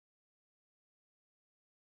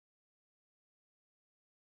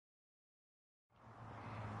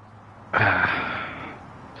Oh.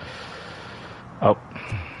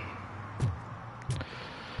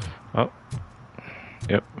 Oh.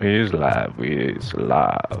 Yep, he is live. He is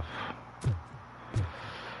live.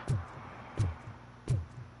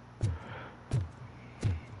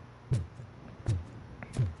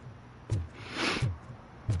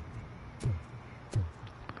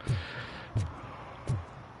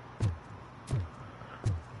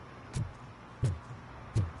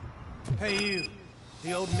 Hey you,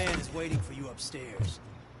 the old man is waiting for you upstairs.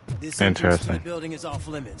 This entrance to Interesting. the building is off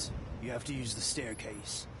limits. You have to use the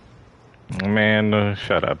staircase. Man,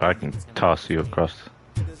 shut up. I can toss you across.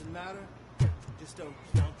 Doesn't matter. Just don't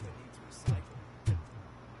dump it into recycling.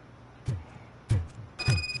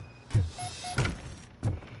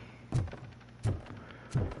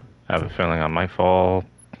 I have a feeling I might fall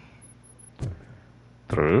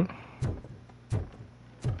through.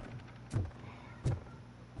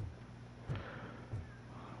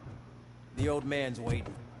 The old man's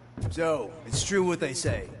waiting. So, it's true what they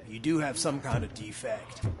say. You do have some kind of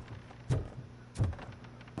defect.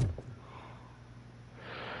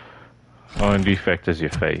 Only defect is your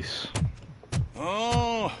face.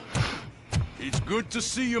 Oh, it's good to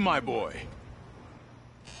see you, my boy.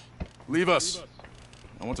 Leave us.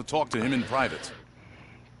 I want to talk to him in private.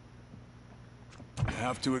 You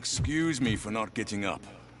have to excuse me for not getting up.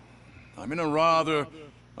 I'm in a rather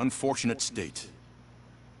unfortunate state.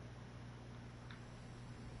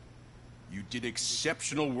 You did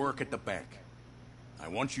exceptional work at the bank. I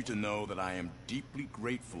want you to know that I am deeply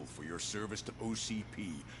grateful for your service to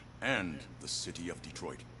OCP and the city of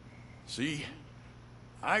Detroit. See,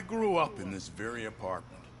 I grew up in this very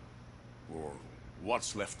apartment, or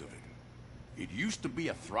what's left of it. It used to be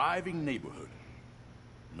a thriving neighborhood.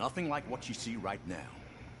 Nothing like what you see right now.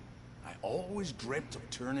 I always dreamt of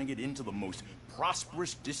turning it into the most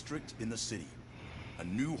prosperous district in the city. A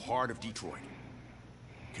new heart of Detroit.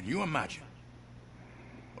 Can you imagine?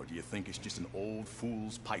 Or do you think it's just an old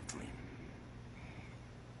fool's pipe dream?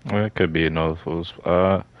 Well, it could be another fool's.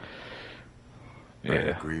 I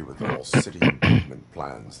Yeah. agree with all city improvement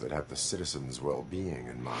plans that have the citizens' well-being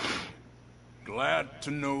in mind. Glad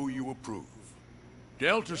to know you approve.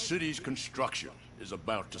 Delta City's construction is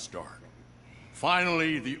about to start.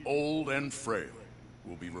 Finally, the old and frail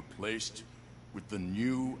will be replaced with the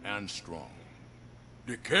new and strong.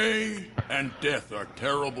 Decay and death are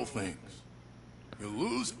terrible things. You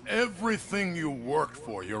lose everything you worked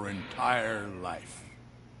for your entire life.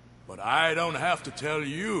 But I don't have to tell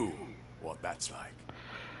you what that's like.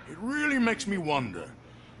 It really makes me wonder,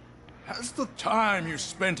 has the time you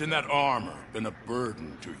spent in that armor been a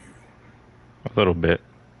burden to you? A little bit.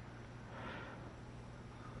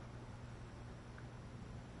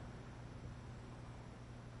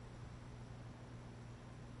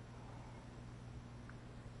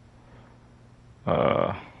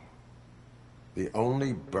 The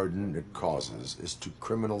only burden it causes is to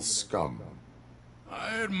criminal scum.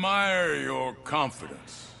 I admire your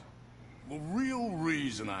confidence. The real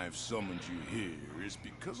reason I've summoned you here is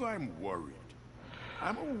because I'm worried.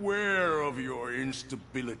 I'm aware of your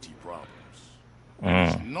instability problems.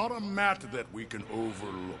 It's not a matter that we can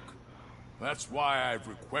overlook. That's why I've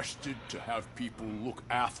requested to have people look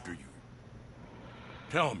after you.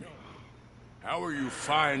 Tell me, how are you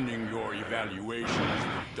finding your evaluations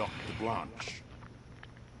with Dr. Blanche?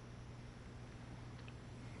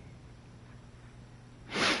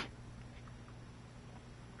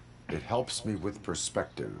 It helps me with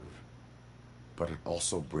perspective, but it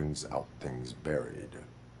also brings out things buried.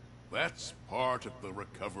 That's part of the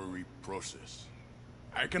recovery process.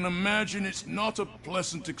 I can imagine it's not a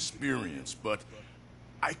pleasant experience, but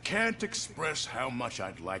I can't express how much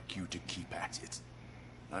I'd like you to keep at it.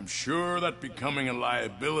 I'm sure that becoming a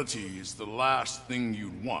liability is the last thing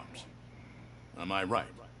you'd want. Am I right?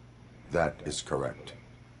 That is correct.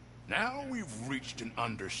 Now we've reached an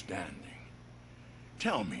understanding.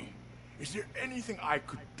 Tell me, is there anything I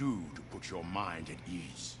could do to put your mind at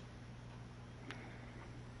ease?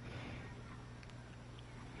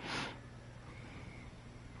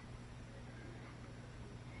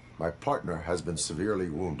 My partner has been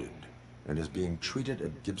severely wounded and is being treated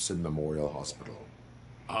at Gibson Memorial Hospital.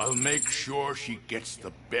 I'll make sure she gets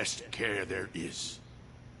the best care there is.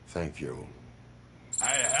 Thank you.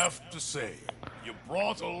 I have to say, you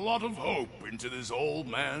brought a lot of hope into this old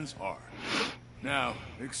man's heart. Now,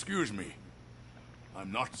 excuse me.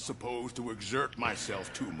 I'm not supposed to exert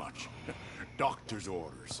myself too much. Doctor's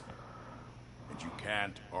orders. And you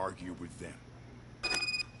can't argue with them.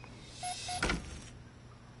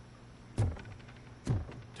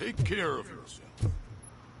 Take care of yourself.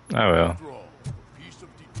 I will. After all, the peace of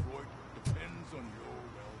Detroit depends on your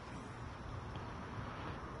well-being.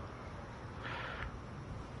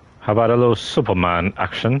 How about a little Superman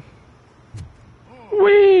action?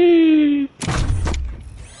 Whee!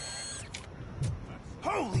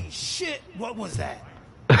 Holy shit! What was that?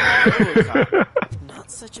 RoboCop.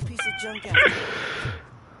 Not such a piece of junk after.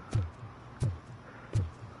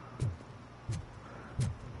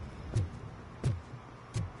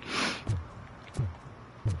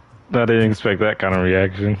 I didn't expect that kind of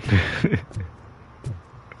reaction. Hey,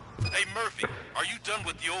 Murphy, are you done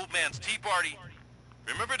with the old man's tea party?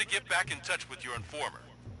 Remember to get back in touch with your informer.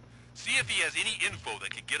 See if he has any info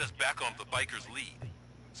that could get us back on the biker's lead.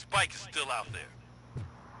 Spike is still out there.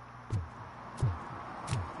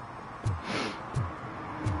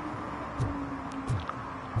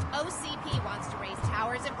 OCP wants to raise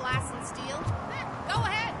towers of glass and steel. Go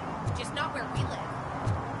ahead. Just not where we live.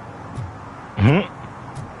 Mm-hmm.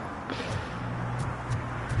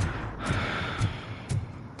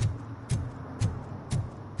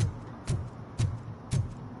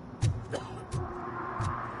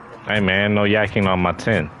 Hey man, no yakking on my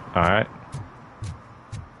tin, alright?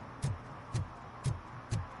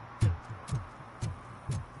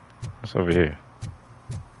 What's over here?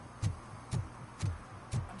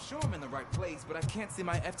 I'm sure I'm in the right place, but I can't see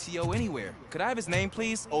my FTO anywhere. Could I have his name,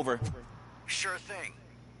 please? Over. Sure thing.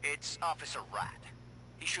 It's Officer Rat.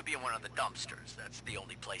 He should be in one of the dumpsters. That's the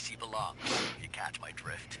only place he belongs, if you catch my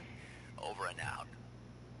drift. Over and out.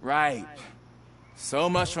 Right. So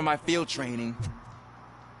much for my field training.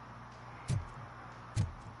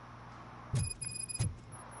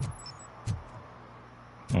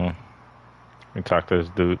 Let me talk to this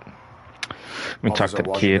dude. Let me talk Officer to the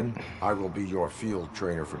Washington, kid. I will be your field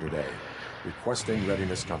trainer for today. Requesting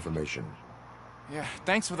readiness confirmation. Yeah,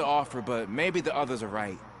 thanks for the offer, but maybe the others are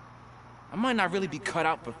right. I might not really be cut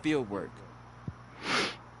out for field work.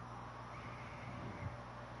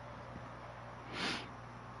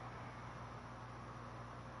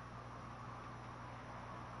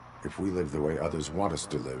 If we live the way others want us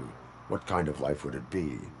to live, what kind of life would it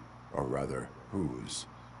be? Or rather, whose?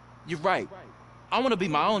 You're right. I want to be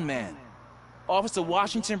my own man. Officer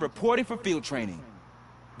Washington reporting for field training.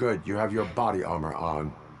 Good, you have your body armor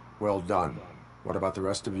on. Well done. What about the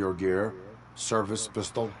rest of your gear? Service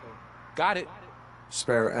pistol? Got it.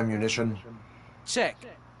 Spare ammunition? Check.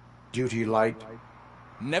 Duty light?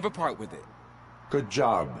 Never part with it. Good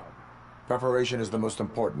job. Preparation is the most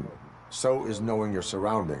important. So is knowing your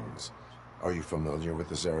surroundings. Are you familiar with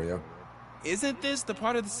this area? Isn't this the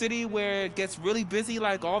part of the city where it gets really busy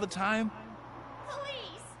like all the time?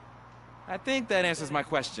 Police! I think that answers my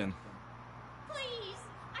question. Please!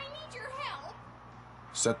 I need your help!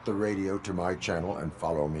 Set the radio to my channel and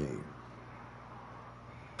follow me.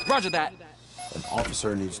 Roger that. An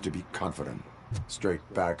officer needs to be confident. Straight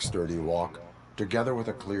back, sturdy walk, together with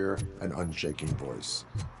a clear and unshaking voice.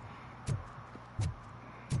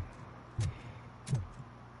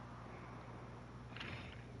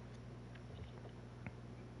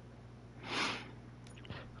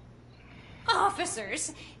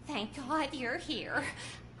 Officers, thank God you're here.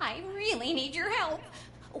 I really need your help.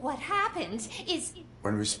 What happened is...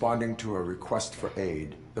 When responding to a request for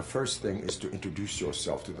aid, the first thing is to introduce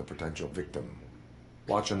yourself to the potential victim.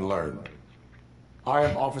 Watch and learn. I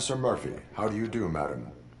am Officer Murphy. How do you do, madam?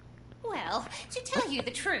 Well, to tell you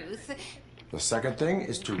the truth... The second thing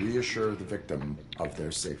is to reassure the victim of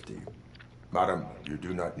their safety. Madam, you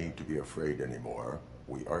do not need to be afraid anymore.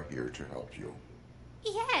 We are here to help you.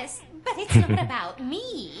 Yes, but it's not about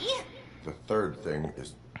me. The third thing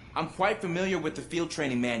is... I'm quite familiar with the field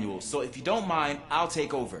training manual, so if you don't mind, I'll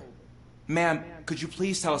take over. Ma'am, could you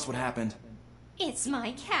please tell us what happened? It's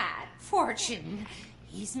my cat, Fortune.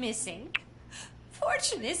 He's missing.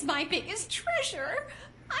 Fortune is my biggest treasure.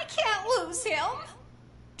 I can't lose him.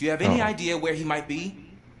 Do you have any idea where he might be?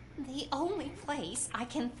 The only place I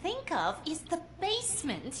can think of is the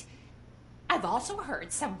basement. I've also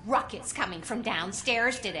heard some ruckus coming from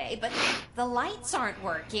downstairs today, but the lights aren't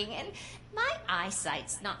working, and my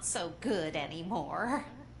eyesight's not so good anymore.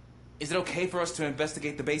 Is it okay for us to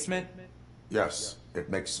investigate the basement? Yes, it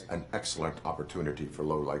makes an excellent opportunity for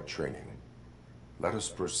low-light training. Let us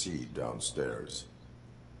proceed downstairs.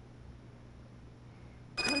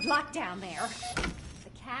 Good luck down there.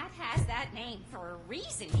 The cat has that name for a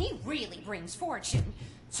reason. He really brings fortune.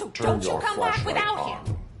 So don't you come back without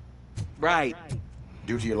him. Right.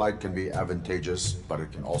 Duty light can be advantageous, but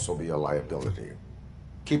it can also be a liability.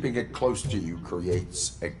 Keeping it close to you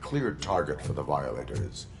creates a clear target for the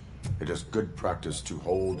violators. It is good practice to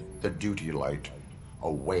hold the duty light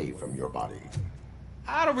away from your body.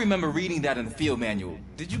 I don't remember reading that in the field manual.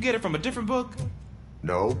 Did you get it from a different book?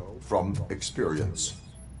 No, from experience.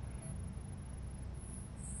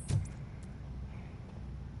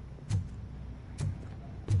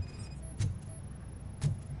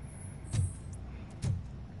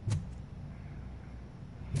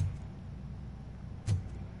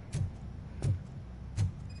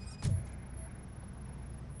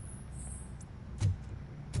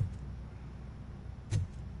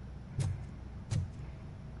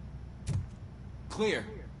 Clear.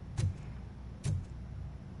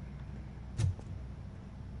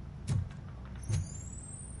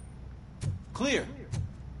 Clear.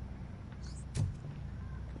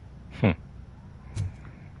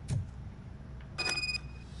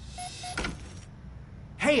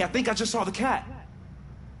 Hey, I think I just saw the cat.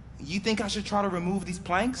 You think I should try to remove these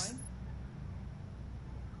planks?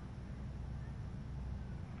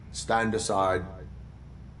 Stand aside.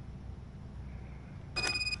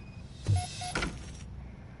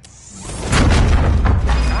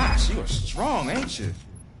 Gosh, you are strong, ain't you?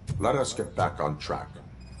 Let us get back on track.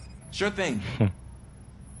 Sure thing.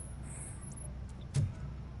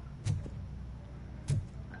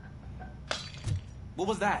 What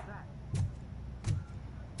was that?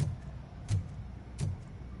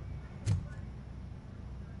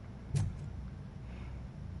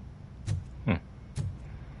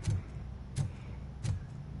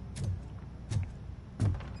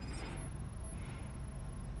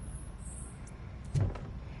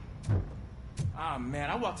 Ah, man,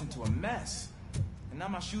 I walked into a mess. And now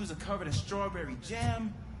my shoes are covered in strawberry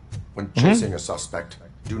jam. When chasing a suspect,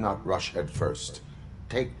 do not rush head first.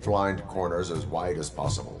 Take blind corners as wide as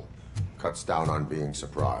possible. Cuts down on being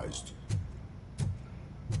surprised.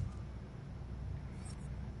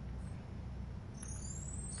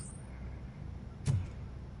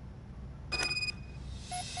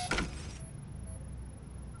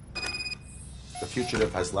 The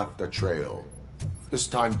fugitive has left a trail. This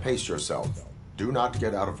time, pace yourself. Do not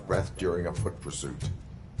get out of breath during a foot pursuit.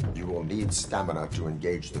 You will need stamina to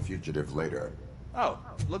engage the fugitive later. Oh,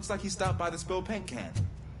 looks like he stopped by the spilled paint can.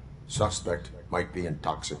 Suspect might be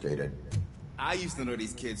intoxicated. I used to know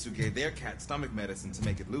these kids who gave their cat stomach medicine to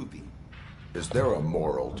make it loopy. Is there a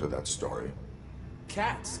moral to that story?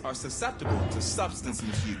 Cats are susceptible to substance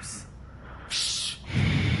misuse. Shh.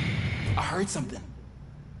 I heard something.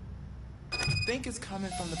 I think it's coming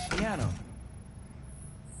from the piano.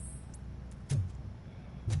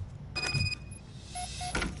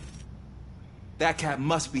 That cat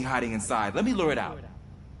must be hiding inside. Let me lure it out.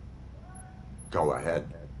 Go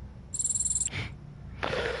ahead.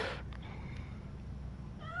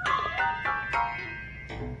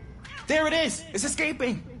 There it is! It's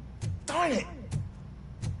escaping! Darn it!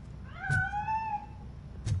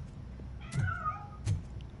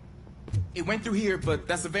 It went through here, but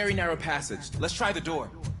that's a very narrow passage. Let's try the door.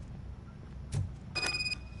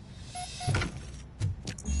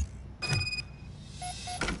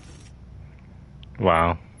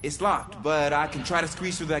 Wow. It's locked, but I can try to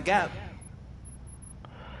squeeze through that gap.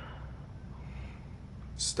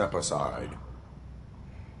 Step aside.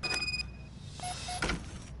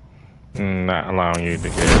 Not allowing you to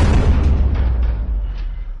get.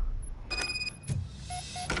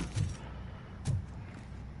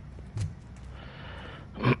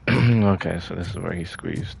 Okay, so this is where he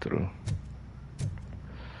squeezed through.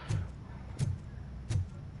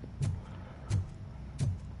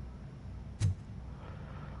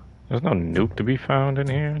 There's no nuke to be found in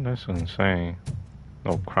here? That's insane.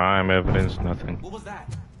 No crime evidence, nothing. What was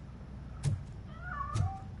that?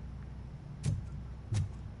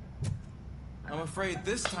 I'm afraid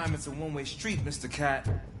this time it's a one-way street, Mr. Cat.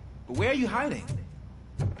 But where are you hiding?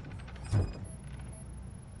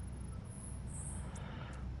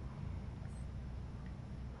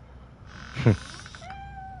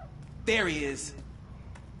 There he is.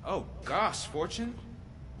 Oh gosh, Fortune.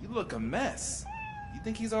 You look a mess. You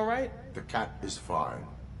think he's all right? The cat is fine.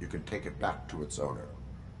 You can take it back to its owner.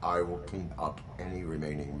 I will clean up any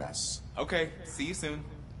remaining mess. Okay, see you soon.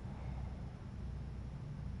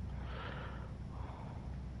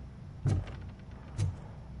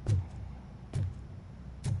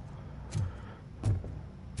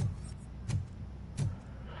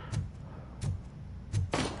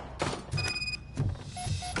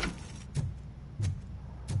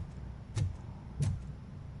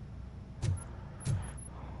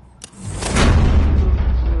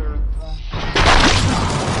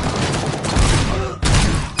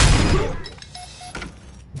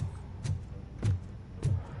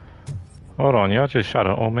 Hold on, y'all just shot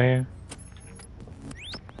an old man?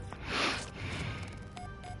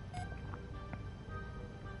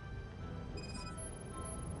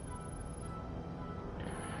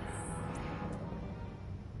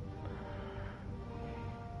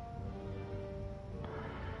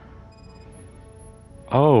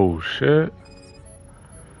 Oh, shit.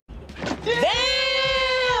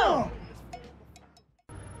 Damn!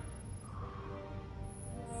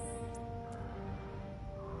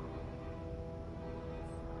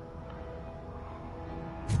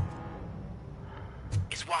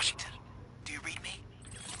 It's Washington. Do you read me?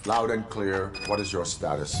 Loud and clear. What is your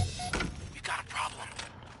status? We've got a problem.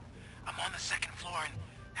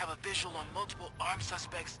 visual on multiple armed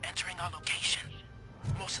suspects entering our location.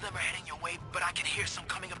 Most of them are heading your way, but I can hear some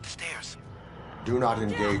coming up the stairs. Do not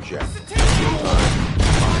engage yet.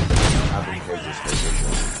 Find advantageous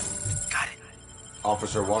position. Got it.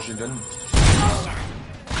 Officer Washington, Sir,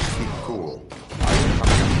 keep cool. I am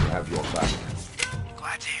coming to have your back.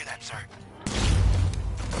 glad to hear that, sir.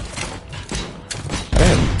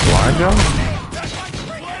 Damn, blind jump?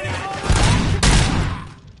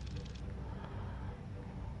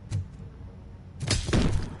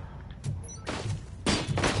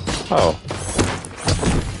 Oh.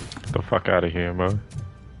 Get the fuck out of here, bro.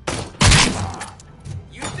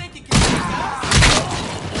 You think you can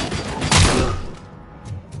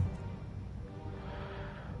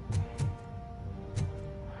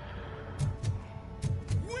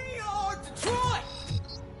We are Detroit!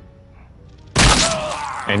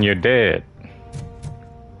 And you're dead.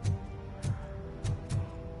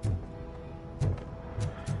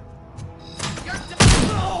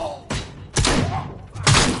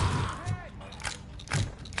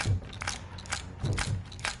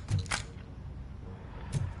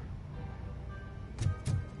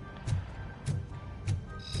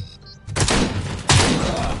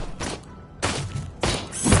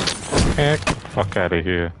 Get the fuck out of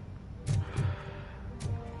here.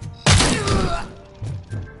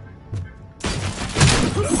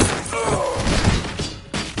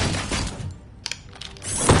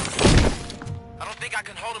 I don't think I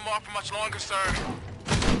can hold him off for much longer, sir.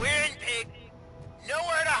 We're in, pig.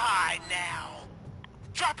 Nowhere to hide now.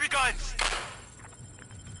 Drop your guns.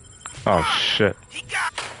 Oh shit. He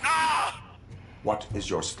got... Ah! What is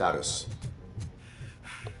your status?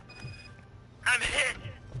 I'm hit.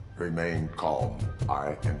 Remain calm.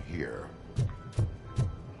 I am here.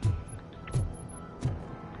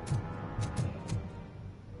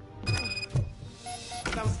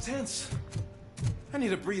 That was tense. I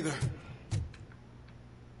need a breather.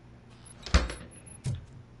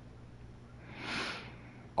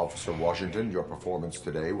 Officer Washington, your performance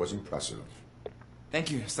today was impressive.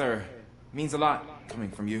 Thank you, sir. Means a lot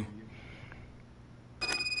coming from you.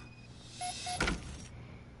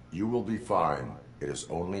 You will be fine. It is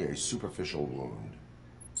only a superficial wound.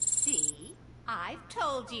 See? I've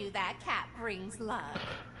told you that cat brings luck.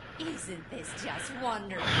 Isn't this just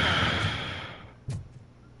wonderful?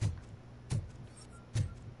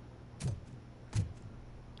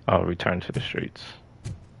 I'll return to the streets.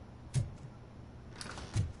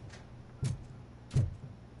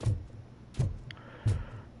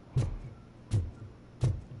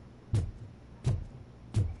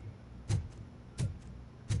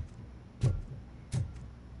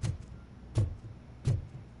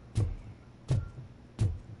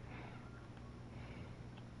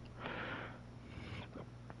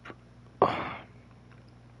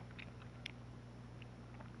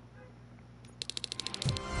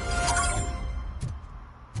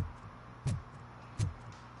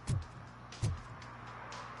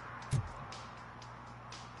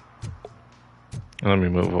 Let me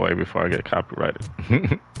move away before I get copyrighted.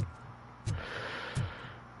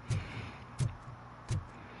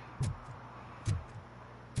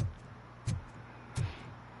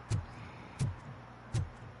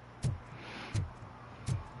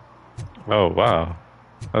 Oh wow,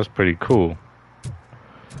 that's pretty cool.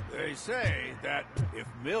 They say that if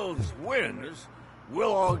Mills wins,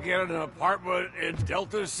 we'll all get an apartment in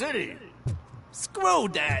Delta City. Screw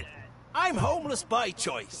that! I'm homeless by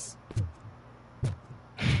choice.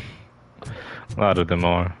 A lot of them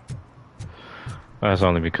are. That's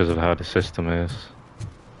only because of how the system is.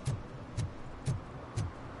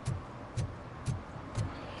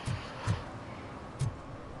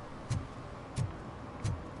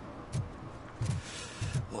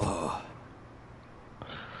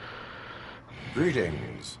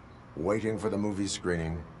 Greetings. Waiting for the movie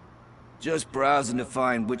screening. Just browsing to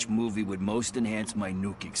find which movie would most enhance my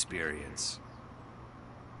nuke experience.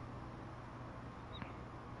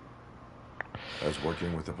 Has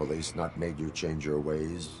working with the police not made you change your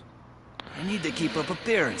ways? I need to keep up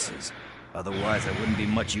appearances. Otherwise, I wouldn't be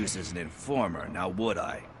much use as an informer, now would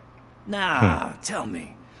I? Nah, tell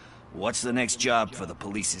me. What's the next job for the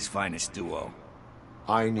police's finest duo?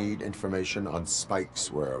 I need information on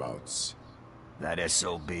Spike's whereabouts. That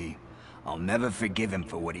SOB. I'll never forgive him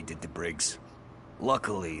for what he did to Briggs.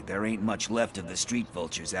 Luckily, there ain't much left of the street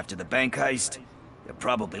vultures after the bank heist. They're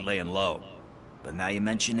probably laying low. But now you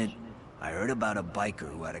mention it, I heard about a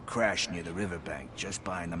biker who had a crash near the riverbank just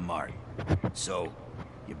behind the mart. So,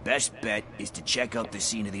 your best bet is to check out the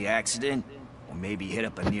scene of the accident, or maybe hit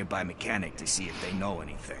up a nearby mechanic to see if they know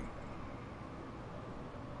anything.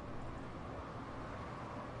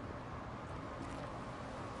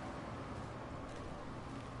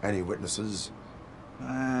 Any witnesses?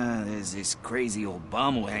 There's this crazy old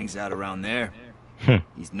bum who hangs out around there.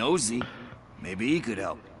 He's nosy. Maybe he could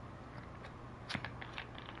help.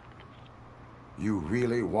 You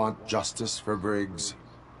really want justice for Briggs?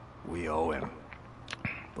 We owe him.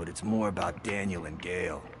 But it's more about Daniel and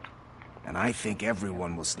Gale. And I think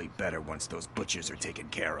everyone will sleep better once those butchers are taken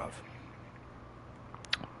care of.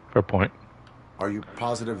 Fair point. Are you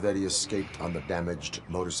positive that he escaped on the damaged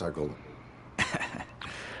motorcycle?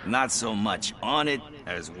 Not so much on it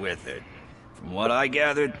as with it. From what I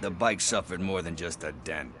gathered, the bike suffered more than just a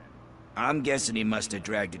dent. I'm guessing he must have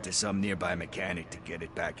dragged it to some nearby mechanic to get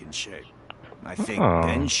it back in shape. I think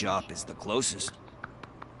Ben's shop is the closest.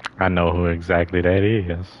 I know who exactly that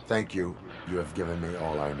is. Thank you. You have given me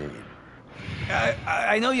all I need.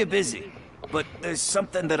 I know you're busy, but there's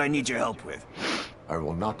something that I need your help with. I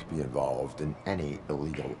will not be involved in any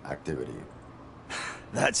illegal activity.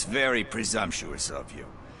 That's very presumptuous of you.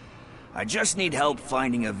 I just need help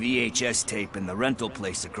finding a VHS tape in the rental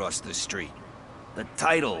place across the street. The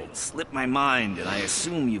title slipped my mind, and I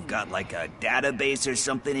assume you've got like a database or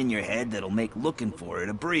something in your head that'll make looking for it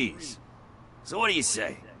a breeze. So what do you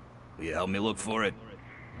say? Will you help me look for it?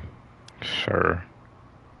 Sure.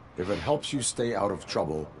 If it helps you stay out of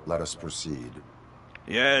trouble, let us proceed.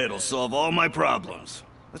 Yeah, it'll solve all my problems.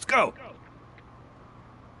 Let's go.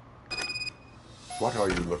 What are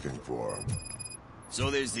you looking for? So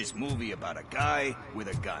there's this movie about a guy with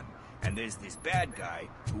a gun, and there's this bad guy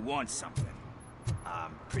who wants something.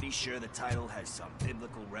 I'm pretty sure the title has some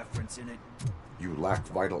biblical reference in it. You lack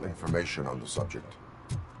vital information on the subject.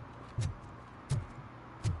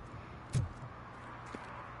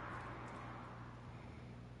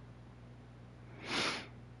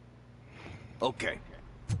 Okay,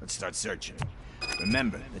 let's start searching.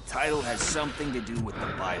 Remember, the title has something to do with the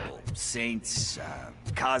Bible, saints,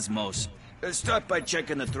 cosmos. Let's start by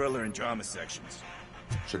checking the thriller and drama sections.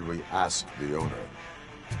 Should we ask the owner?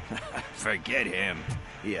 Forget him.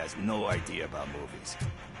 He has no idea about movies.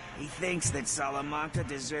 He thinks that Salamanca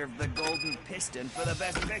deserved the Golden Piston for the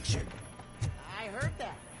best picture. I heard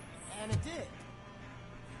that, and it did.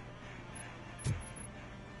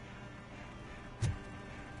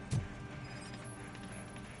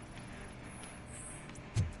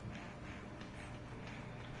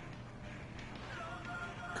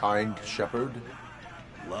 Kind Shepherd?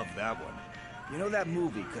 Love that one. You know, that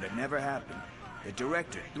movie could have never happened. The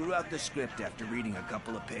director threw out the script after reading a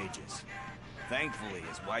couple of pages. Thankfully,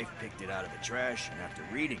 his wife picked it out of the trash, and after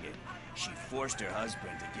reading it, she forced her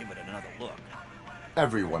husband to give it another look.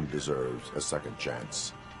 Everyone deserves a second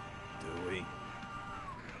chance. Do we?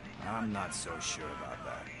 I'm not so sure about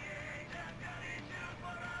that.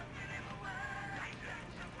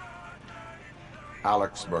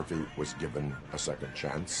 Alex Murphy was given a second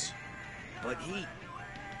chance. But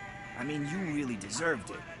I mean, you really deserved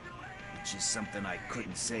it. Which is something I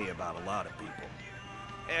couldn't say about a lot of people.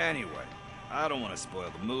 Anyway, I don't want to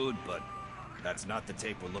spoil the mood, but that's not the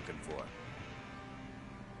tape we're looking for.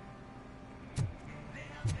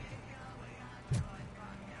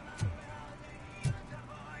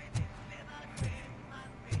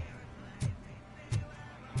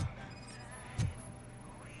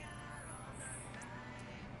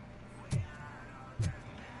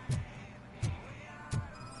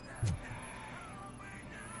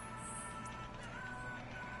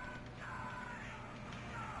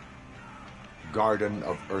 Garden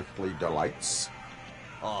of Earthly Delights.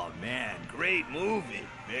 Oh man, great movie.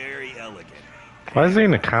 Very elegant. Why is he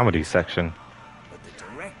in the comedy section? But the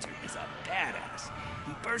director is a badass.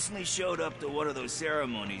 He personally showed up to one of those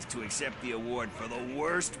ceremonies to accept the award for the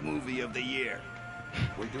worst movie of the year.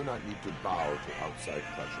 We do not need to bow to outside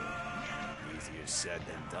pressure. Easier said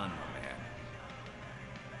than done, my man.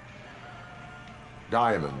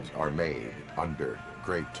 Diamonds are made under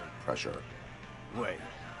great pressure. Wait.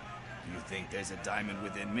 Do you think there's a diamond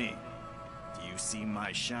within me? Do you see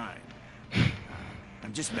my shine?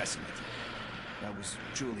 I'm just messing with you. That was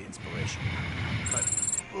truly inspirational. But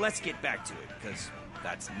let's get back to it, because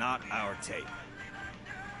that's not our tape.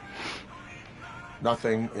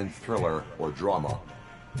 Nothing in thriller or drama.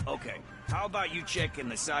 Okay, how about you check in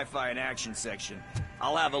the sci-fi and action section?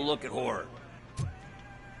 I'll have a look at horror.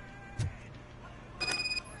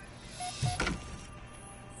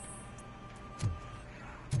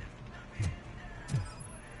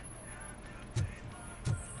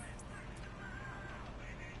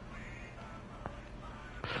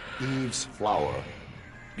 Eve's Flower.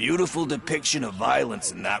 Beautiful depiction of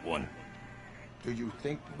violence in that one. Do you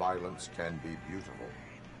think violence can be beautiful?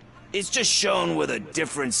 It's just shown with a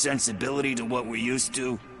different sensibility to what we're used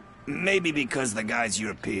to. Maybe because the guy's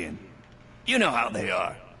European. You know how they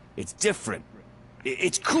are. It's different.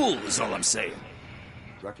 It's cool, is all I'm saying.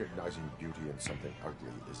 Recognizing beauty in something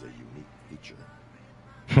ugly is a unique feature.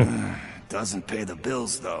 Doesn't pay the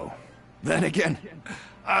bills, though. Then again,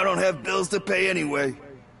 I don't have bills to pay anyway.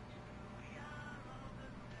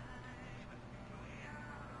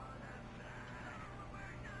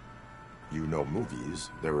 You know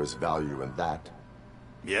movies. There is value in that.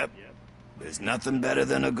 Yep. There's nothing better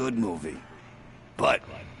than a good movie. But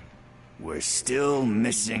we're still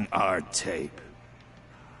missing our tape.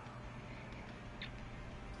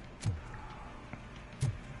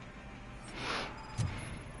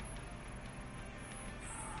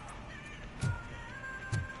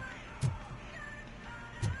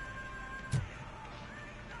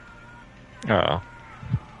 Oh.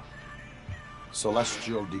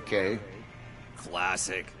 Celestial Decay.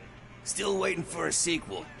 Classic. Still waiting for a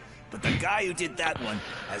sequel. But the guy who did that one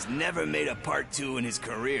has never made a part 2 in his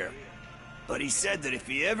career. But he said that if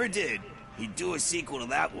he ever did, he'd do a sequel to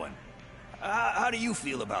that one. How do you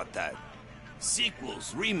feel about that?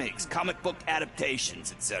 Sequels, remakes, comic book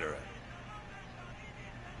adaptations, etc.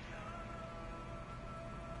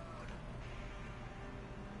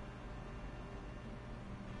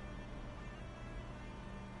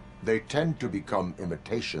 They tend to become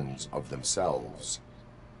imitations of themselves.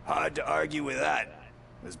 Hard to argue with that.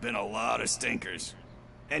 There's been a lot of stinkers.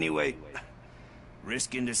 Anyway,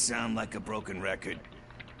 risking to sound like a broken record,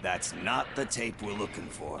 that's not the tape we're looking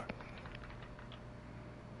for.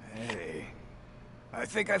 Hey, I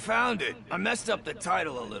think I found it. I messed up the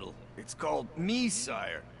title a little. It's called Me,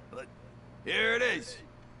 Sire, but here it is.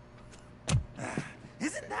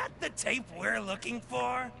 Isn't that the tape we're looking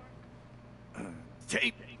for?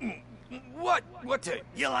 Tape? What? What tape?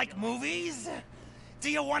 You like movies? Do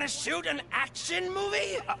you want to shoot an action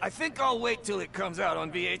movie? I think I'll wait till it comes out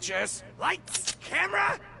on VHS. Lights,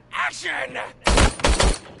 camera, action!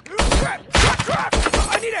 Crap! Crap!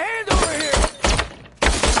 I need a hand over here!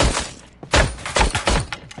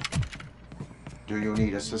 Do you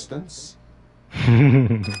need assistance?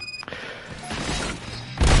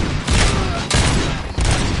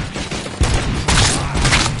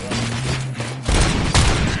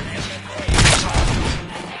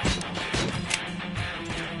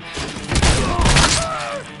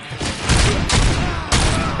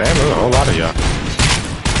 Damn, there's a whole lot of y'all.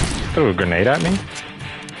 Threw a grenade at me?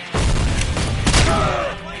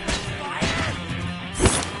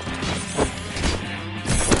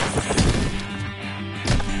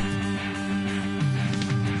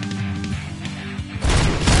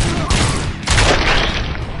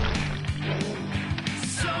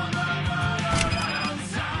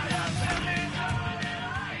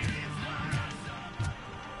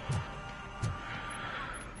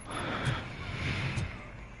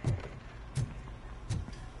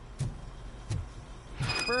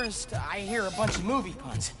 First, I hear a bunch of movie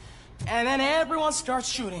puns, and then everyone starts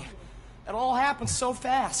shooting. It all happens so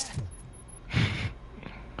fast.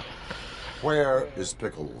 Where is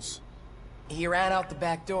Pickles? He ran out the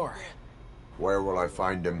back door. Where will I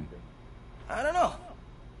find him? I don't know.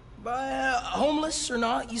 But homeless or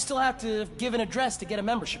not, you still have to give an address to get a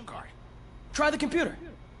membership card. Try the computer.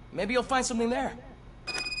 Maybe you'll find something there.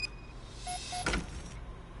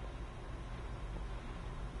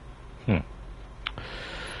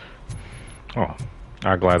 Oh,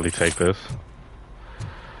 I'll gladly take this.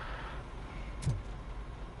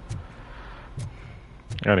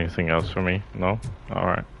 Got anything else for me? No?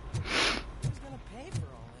 Alright. Who's gonna pay for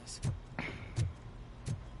all this?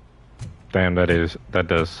 Damn, that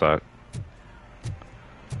does suck.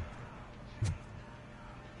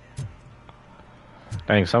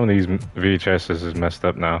 Dang, some of these VHSs is messed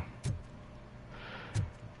up now.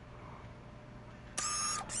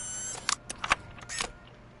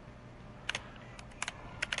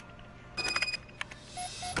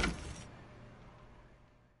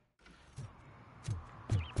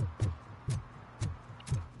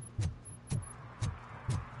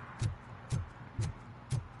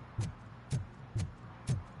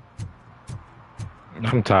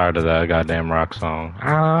 I'm tired of that goddamn rock song.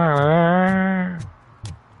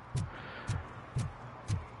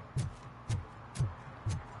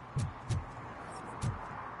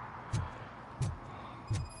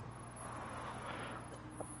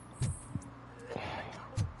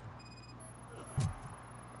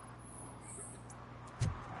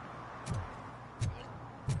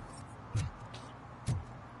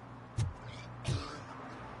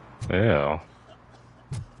 Ew.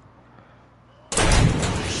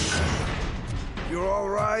 You're all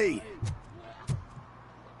right.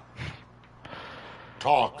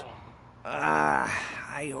 Talk. I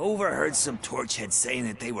I overheard some torchheads saying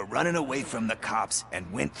that they were running away from the cops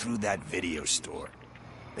and went through that video store.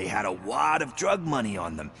 They had a wad of drug money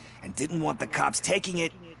on them and didn't want the cops taking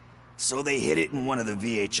it, so they hid it in one of the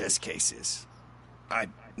VHS cases. I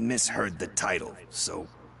misheard the title, so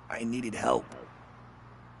I needed help.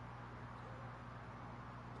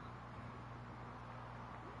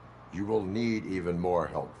 You will need even more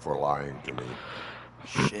help for lying to me.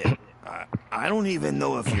 Shit. I don't even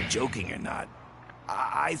know if you're joking or not.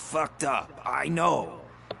 I fucked up, I know.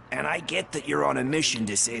 And I get that you're on a mission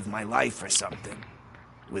to save my life or something.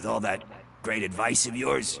 With all that great advice of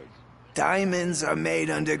yours, diamonds are made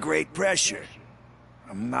under great pressure.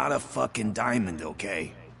 I'm not a fucking diamond,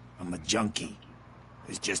 okay? I'm a junkie.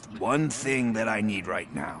 There's just one thing that I need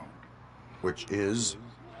right now. Which is?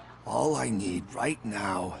 All I need right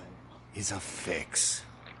now is a fix.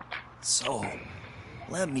 So,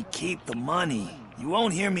 let me keep the money. You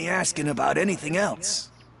won't hear me asking about anything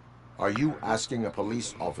else. Are you asking a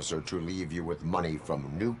police officer to leave you with money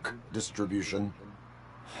from nuke distribution?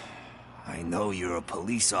 I know you're a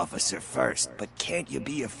police officer first, but can't you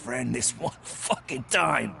be a friend this one fucking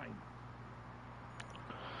time?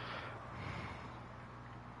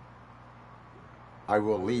 I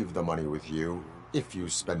will leave the money with you if you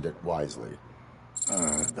spend it wisely.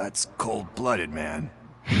 That's cold-blooded, man.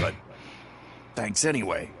 But thanks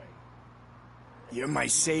anyway. You're my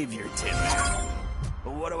savior, Tin Man.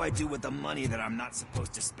 But what do I do with the money that I'm not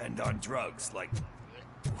supposed to spend on drugs? Like,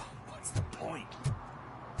 what's the point?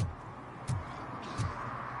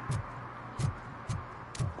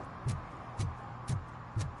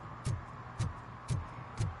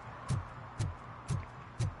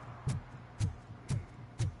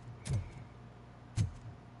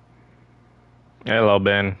 Hello,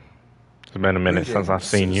 Ben. It's been a minute since I've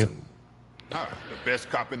seen you. Ah, the best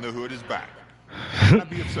cop in the hood is back. How can I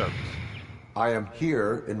be of service? I am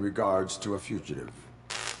here in regards to a fugitive.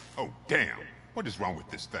 Oh, damn. What is wrong with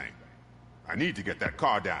this thing? I need to get that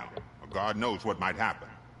car down, or God knows what might happen.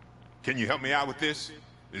 Can you help me out with this?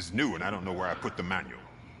 It's new and I don't know where I put the manual.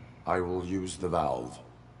 I will use the valve.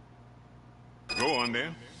 Go on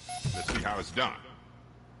then. Let's see how it's done.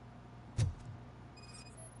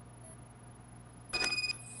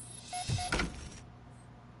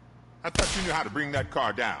 I thought you knew how to bring that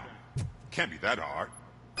car down. Can't be that hard.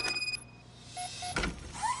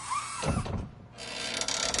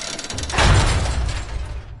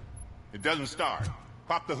 It doesn't start.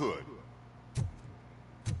 Pop the hood.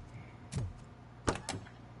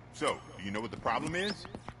 So, do you know what the problem is?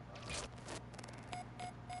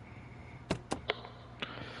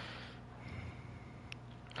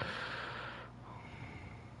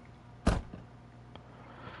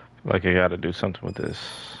 Like I gotta do something with this.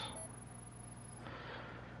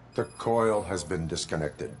 The coil has been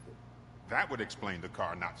disconnected. That would explain the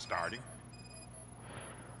car not starting.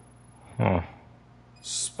 Huh.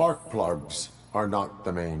 Spark plugs are not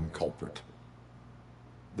the main culprit.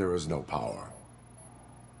 There is no power.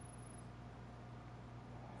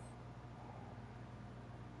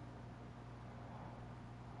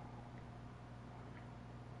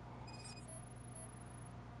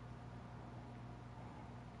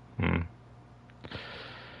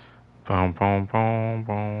 Boom, boom, boom,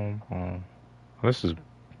 boom, boom. This is...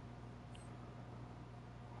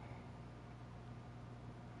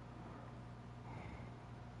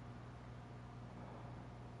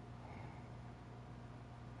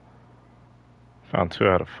 Found 2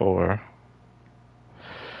 out of 4.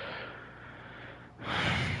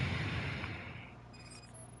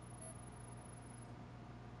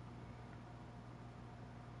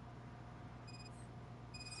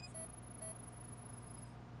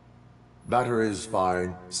 Battery is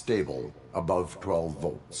fine, stable, above 12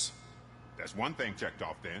 volts. That's one thing checked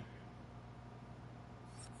off then.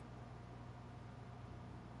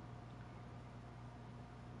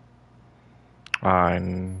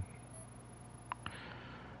 I'm...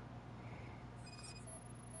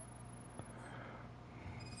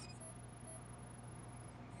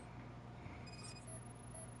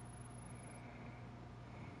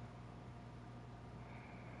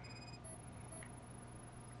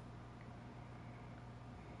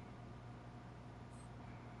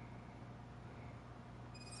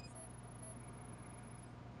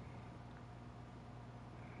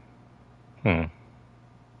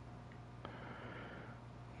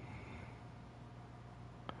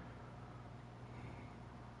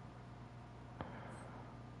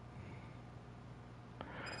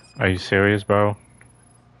 Are you serious, bro?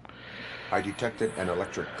 I detected an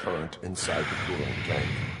electric current inside the cooling tank.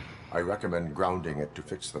 I recommend grounding it to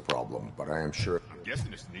fix the problem, but I am sure... I'm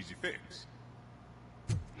guessing it's an easy fix.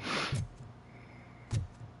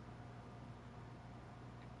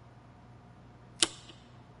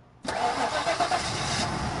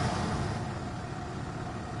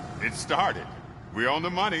 it started. We're on the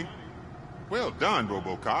money. Well done,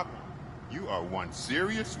 RoboCop. You are one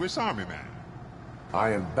serious Swiss Army man.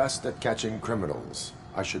 I am best at catching criminals.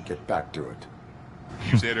 I should get back to it.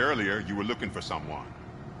 You said earlier you were looking for someone.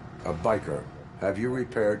 A biker. Have you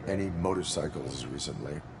repaired any motorcycles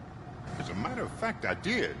recently? As a matter of fact, I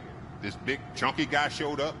did. This big, chunky guy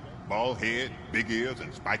showed up. Bald head, big ears,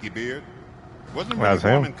 and spiky beard. Wasn't really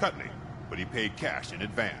warm and cuddly, but he paid cash in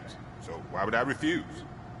advance. So why would I refuse?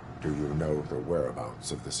 Do you know the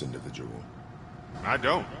whereabouts of this individual? I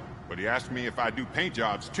don't, but he asked me if I do paint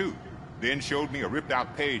jobs too. Then showed me a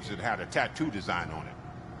ripped-out page that had a tattoo design on it.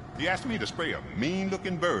 He asked me to spray a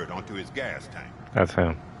mean-looking bird onto his gas tank. That's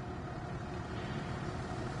him.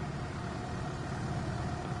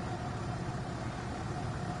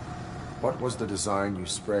 What was the design you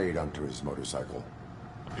sprayed onto his motorcycle?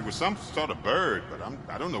 It was some sort of bird, but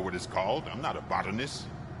I don't know what it's called. I'm not a botanist.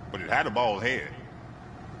 But it had a bald head.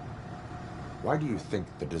 Why do you think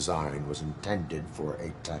the design was intended for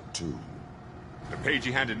a tattoo? The page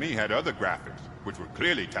he handed me had other graphics, which were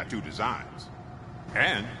clearly tattoo designs.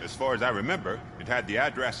 And, as far as I remember, it had the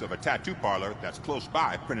address of a tattoo parlor that's close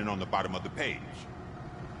by printed on the bottom of the page.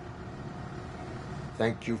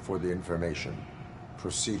 Thank you for the information.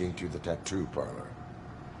 Proceeding to the tattoo parlor.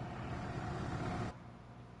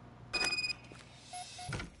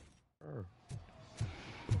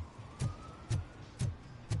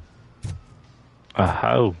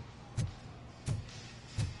 Oh.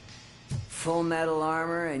 Full metal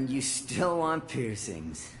armor and you still want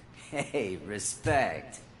piercings. Hey,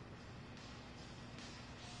 respect.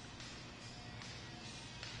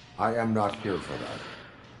 I am not here for that.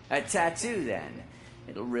 A tattoo, then.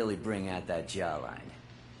 It'll really bring out that jawline.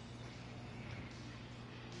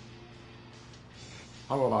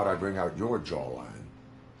 How about I bring out your jawline?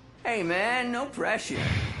 Hey, man, no pressure.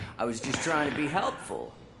 I was just trying to be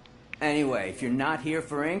helpful. Anyway, if you're not here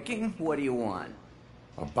for inking, what do you want?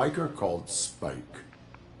 A biker called Spike.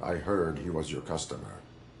 I heard he was your customer.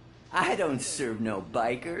 I don't serve no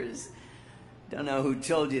bikers. Don't know who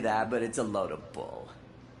told you that, but it's a load of bull.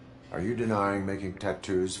 Are you denying making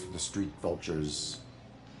tattoos for the street vultures?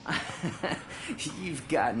 You've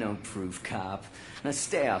got no proof, cop. Now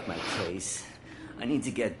stay off my case. I need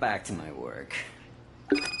to get back to my work.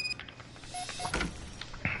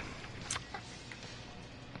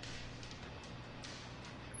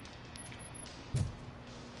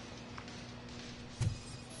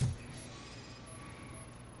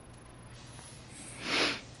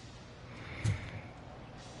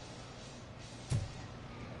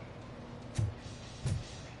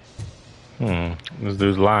 This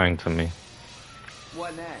dude's lying to me.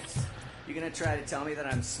 What next? You gonna try to tell me that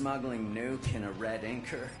I'm smuggling nuke in a red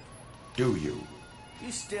inker? Do you?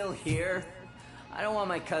 You still here? I don't want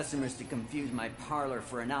my customers to confuse my parlor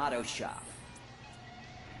for an auto shop.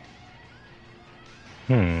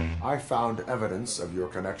 I found evidence of your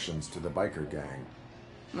connections to the biker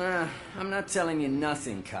gang. I'm not telling you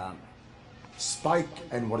nothing, cop. Spike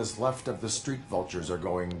and what is left of the street vultures are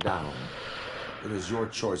going down. It is your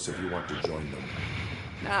choice if you want to join them.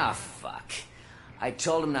 Ah, fuck. I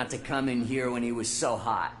told him not to come in here when he was so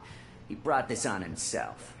hot. He brought this on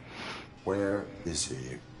himself. Where is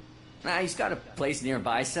he? He's got a place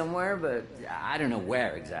nearby somewhere, but I don't know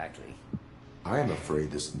where exactly. I am afraid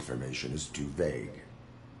this information is too vague.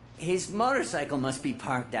 His motorcycle must be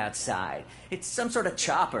parked outside. It's some sort of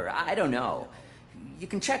chopper. I don't know. You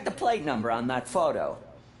can check the plate number on that photo.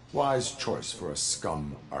 Wise choice for a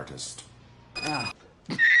scum artist. Ah.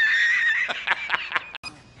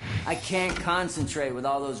 I can't concentrate with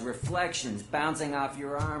all those reflections bouncing off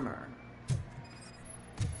your armor.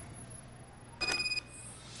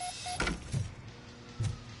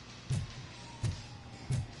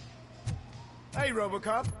 Hey,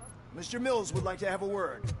 RoboCop. Mr. Mills would like to have a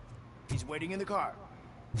word. He's waiting in the car.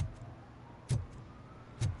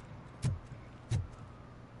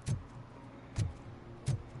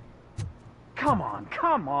 Come on,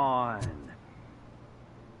 come on!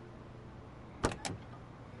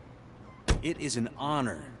 It is an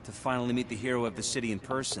honor to finally meet the hero of the city in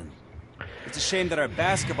person. It's a shame that our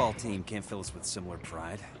basketball team can't fill us with similar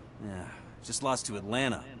pride. Yeah, just lost to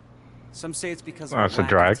Atlanta. Some say it's because of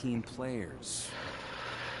lack of team players.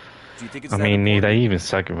 Do you think it's I mean, that they even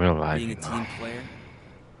second real life. being a team player?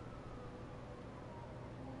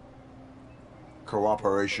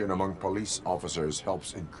 Cooperation among police officers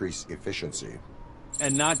helps increase efficiency.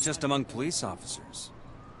 And not just among police officers.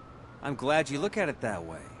 I'm glad you look at it that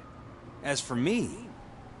way. As for me,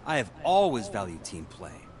 I have always valued team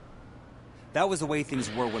play. That was the way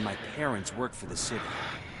things were when my parents worked for the city.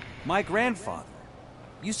 My grandfather,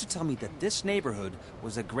 used to tell me that this neighborhood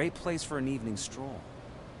was a great place for an evening stroll.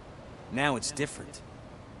 Now it's different.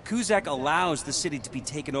 Kuzak allows the city to be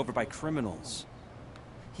taken over by criminals.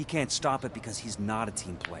 He can't stop it because he's not a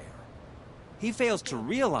team player. He fails to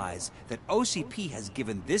realize that OCP has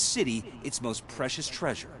given this city its most precious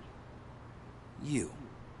treasure. You.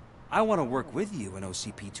 I want to work with you and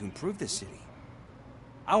OCP to improve this city.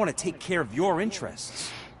 I want to take care of your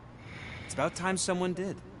interests. It's about time someone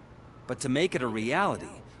did. But to make it a reality,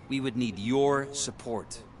 we would need your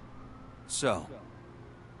support. So,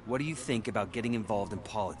 what do you think about getting involved in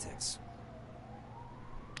politics?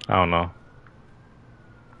 I don't know.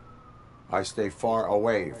 I stay far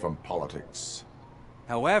away from politics.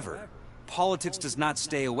 However, politics does not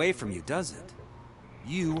stay away from you, does it?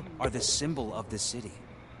 You are the symbol of the city.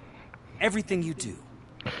 Everything you do,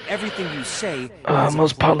 everything you say...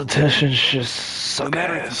 most politicians just suck No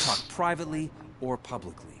matter ass. if you talk privately or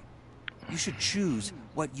publicly, you should choose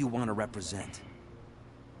what you want to represent.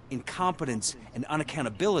 Incompetence and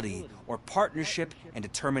unaccountability, or partnership and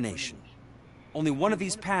determination. Only one of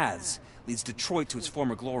these paths leads Detroit to its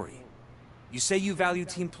former glory. You say you value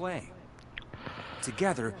team play.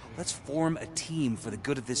 Together, let's form a team for the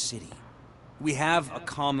good of this city. We have a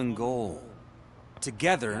common goal.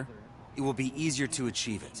 Together, it will be easier to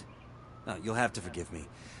achieve it. Now, you'll have to forgive me.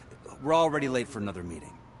 We're already late for another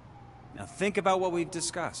meeting. Now think about what we've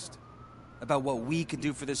discussed. About what we could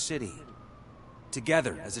do for this city.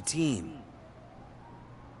 Together, as a team.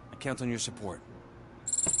 I count on your support.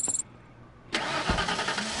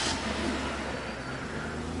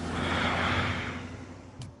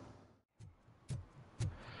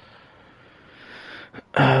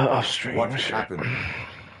 Off stream. What happened?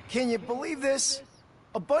 Can you believe this?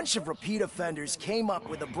 A bunch of repeat offenders came up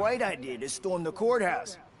with a bright idea to storm the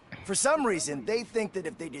courthouse. For some reason, they think that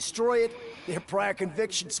if they destroy it, their prior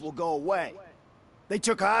convictions will go away. They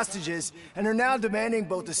took hostages and are now demanding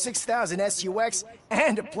both a 6,000 SUX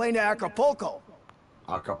and a plane to Acapulco.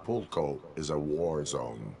 Acapulco is a war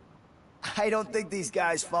zone. I don't think these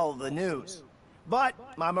guys follow the news. But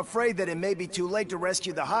I'm afraid that it may be too late to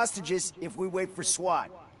rescue the hostages if we wait for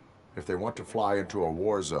SWAT. If they want to fly into a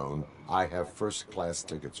war zone, I have first-class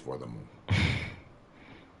tickets for them.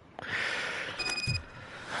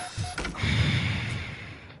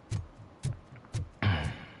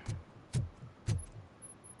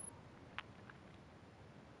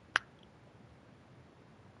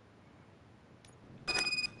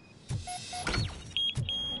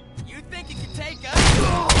 You think you can take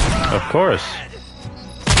us? Of course.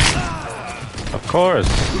 Of course.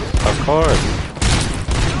 Of course.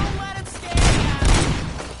 Don't let him scare you.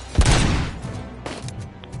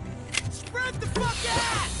 Spread the fuck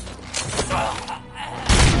out!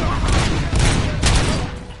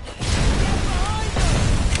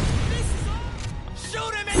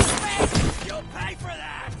 Shoot him in the face! You'll pay for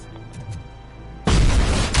that!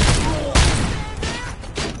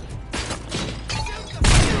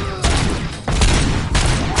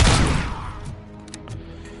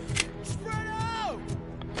 Spread out!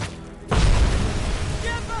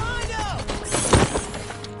 Get behind him!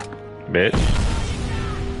 Bitch.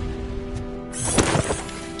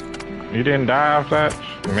 You didn't die off that?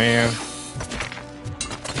 Man.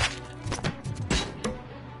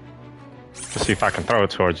 Let's see if I can throw it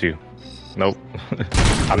towards you. Nope.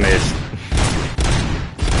 I missed.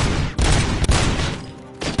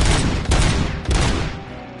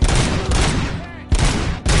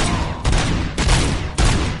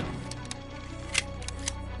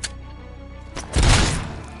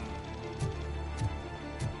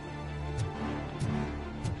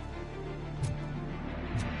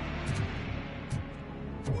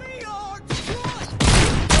 We are Detroit!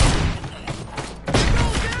 Go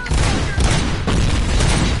down,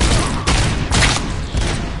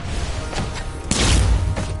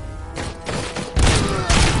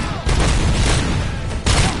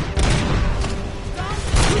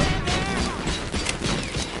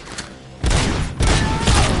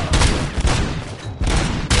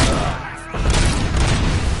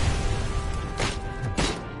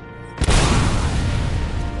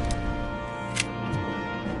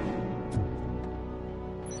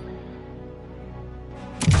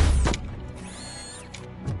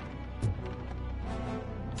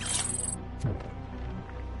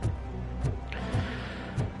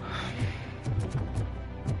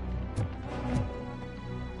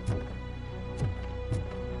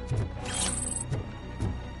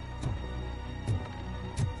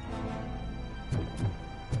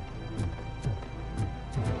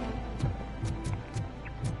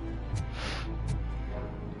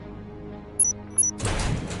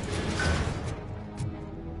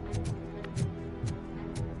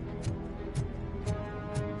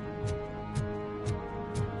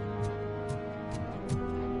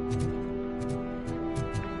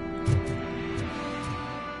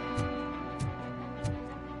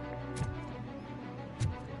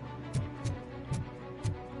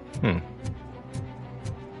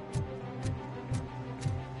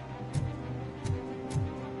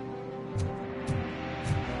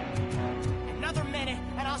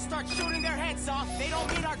 start shooting their heads off, they don't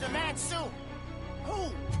meet our demands soon.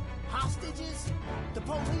 Who? Hostages? The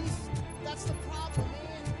police? That's the problem,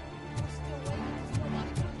 man. We're still waiting because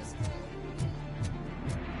nobody can understand.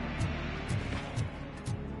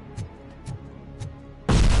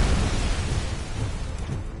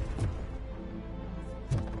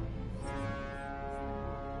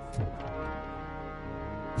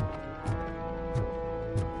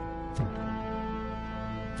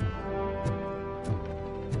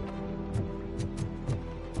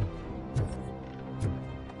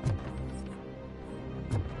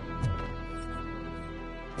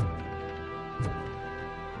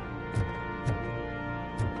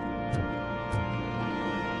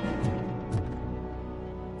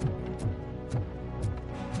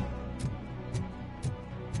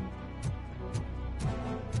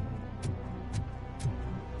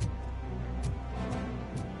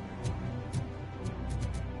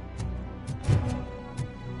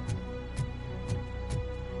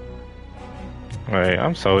 Wait,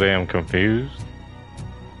 I'm so damn confused.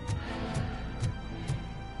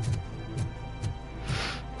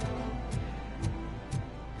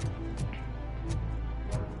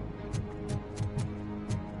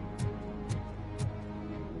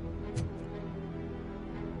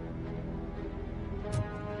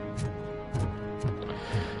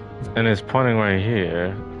 And it's pointing right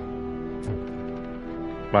here,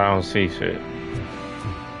 but I don't see shit.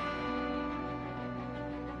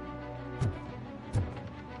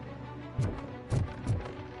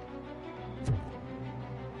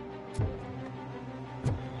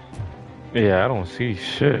 Yeah, I don't see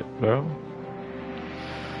shit, bro.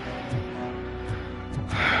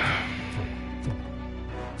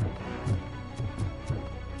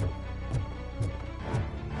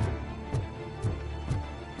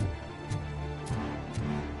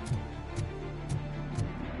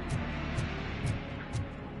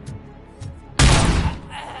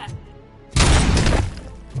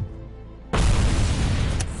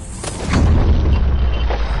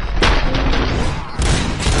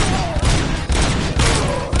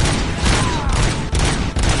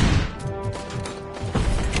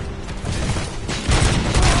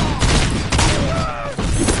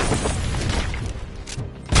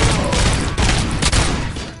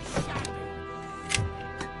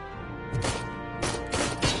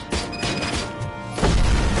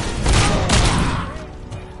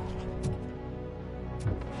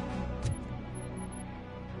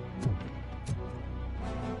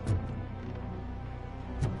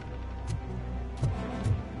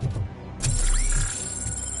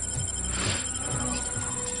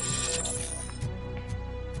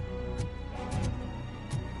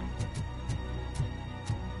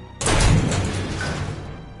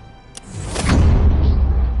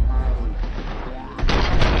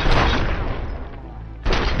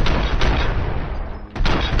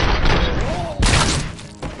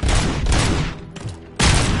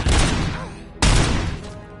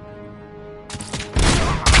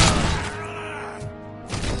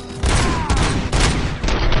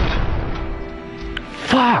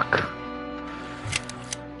 Fuck!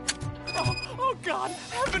 Oh God!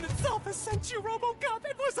 Heaven itself has sent you, RoboCop!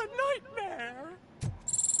 It was a nightmare!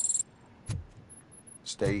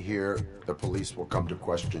 Stay here. The police will come to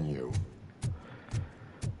question you.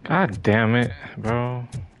 God damn it, bro.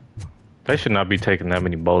 They should not be taking that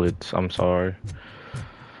many bullets. I'm sorry.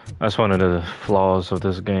 That's one of the flaws of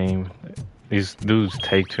this game. These dudes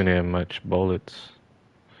take too damn much bullets.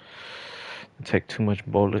 They take too much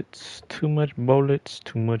bullets. Too much bullets.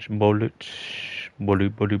 Too much bullets.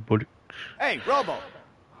 Bullet. Hey, Robo!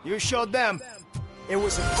 You showed them. It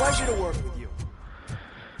was a pleasure to work with you.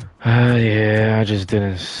 Yeah, I just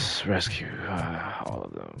didn't rescue all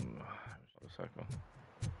of them. A second.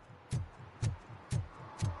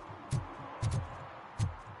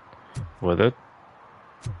 With it?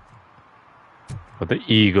 With the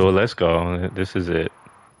eagle, let's go. This is it.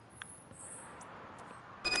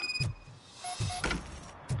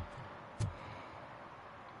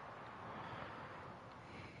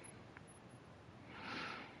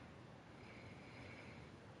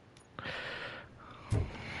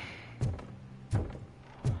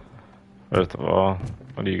 First of all,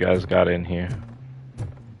 what do you guys got in here?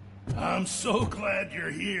 I'm so glad you're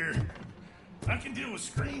here. I can deal with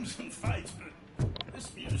screams and fights, but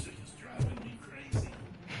this music is driving me crazy.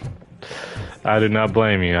 I do not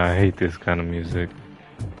blame you. I hate this kind of music.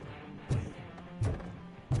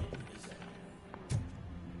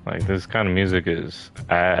 Like, this kind of music is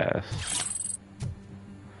ass.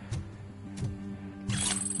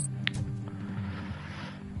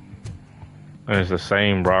 And it's the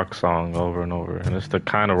same rock song over and over. And it's the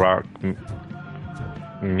kind of rock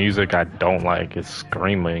music I don't like is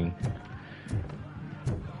screaming.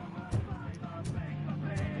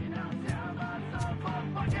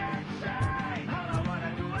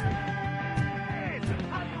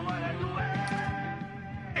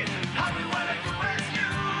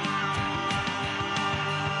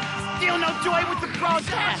 Still no joy with the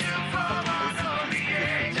broadcast. Be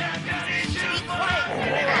quiet.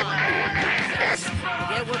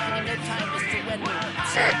 Get working in no time, Mr. Wendell.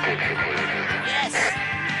 Yes.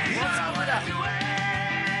 Let's move it up.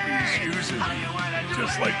 He's using me,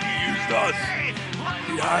 just like he used us.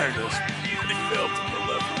 He hired us, but he failed to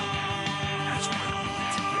deliver. That's why we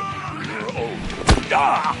need to get over.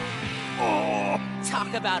 Ah! Oh!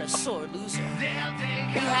 Talk about a sore loser.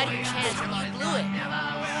 You had your chance and you blew it.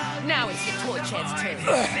 Now it's the toy chance turn.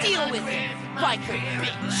 Deal with it, biker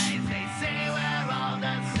bitch.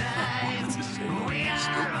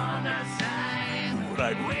 What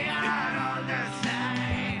I mean.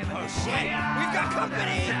 We've got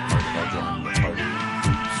company!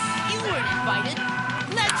 You weren't invited.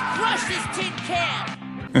 Let's crush this tin can!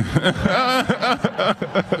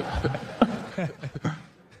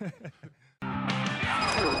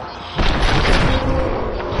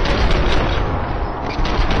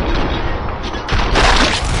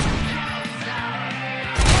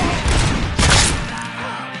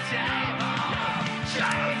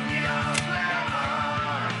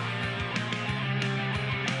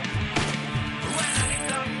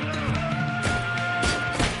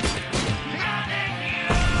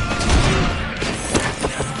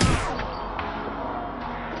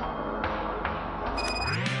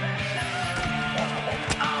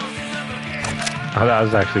 Oh, that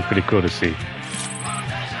was actually pretty cool to see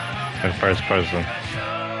in first person.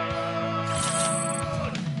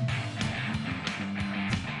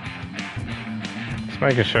 Just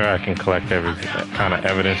making sure I can collect every kind of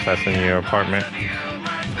evidence that's in your apartment.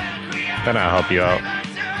 Then I'll help you out.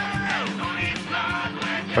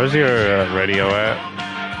 Where's your radio at?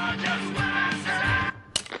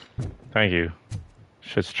 Thank you.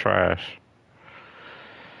 Shit's trash.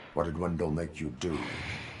 What did Wendell make you do?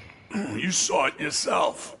 You saw it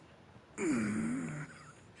yourself. He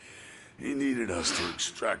needed us to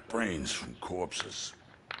extract brains from corpses.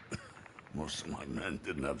 Most of my men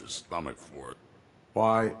didn't have the stomach for it.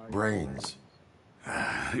 Why brains?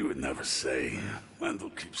 He would never say.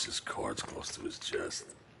 Wendell keeps his cards close to his chest.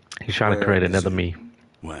 He's trying to create another me.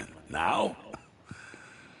 When? Now?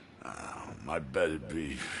 My bet it'd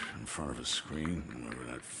be in front of a screen, wherever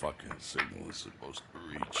that fucking signal is supposed to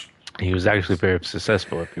reach. He was actually very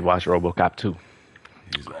successful if you watch RoboCop 2.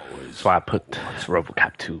 He's always... That's why I put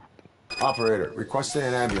RoboCop 2. Operator, requesting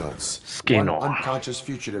an ambulance. Skin One off. unconscious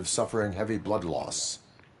fugitive suffering heavy blood loss.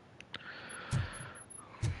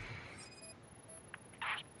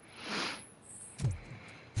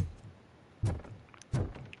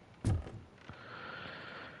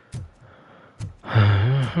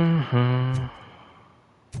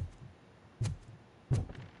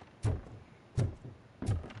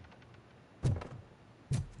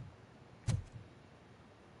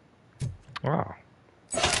 Wow.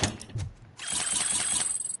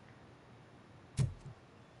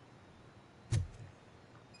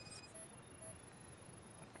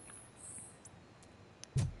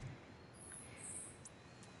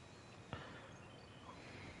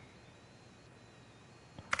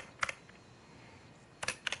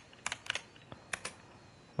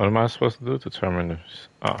 What am I supposed to do to determine this?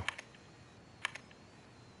 Oh.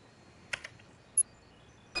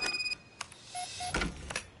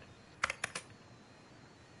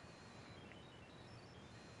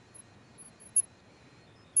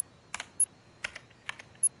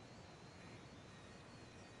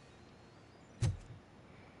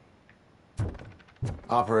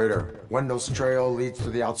 Operator, Wendell's trail leads to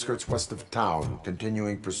the outskirts west of town,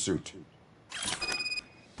 continuing pursuit.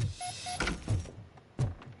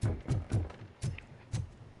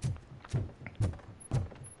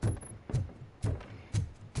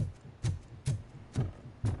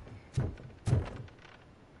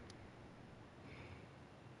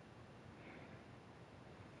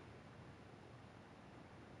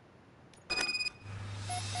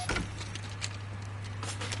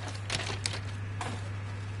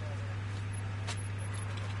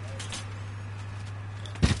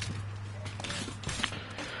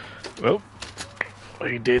 Well,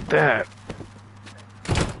 we did that.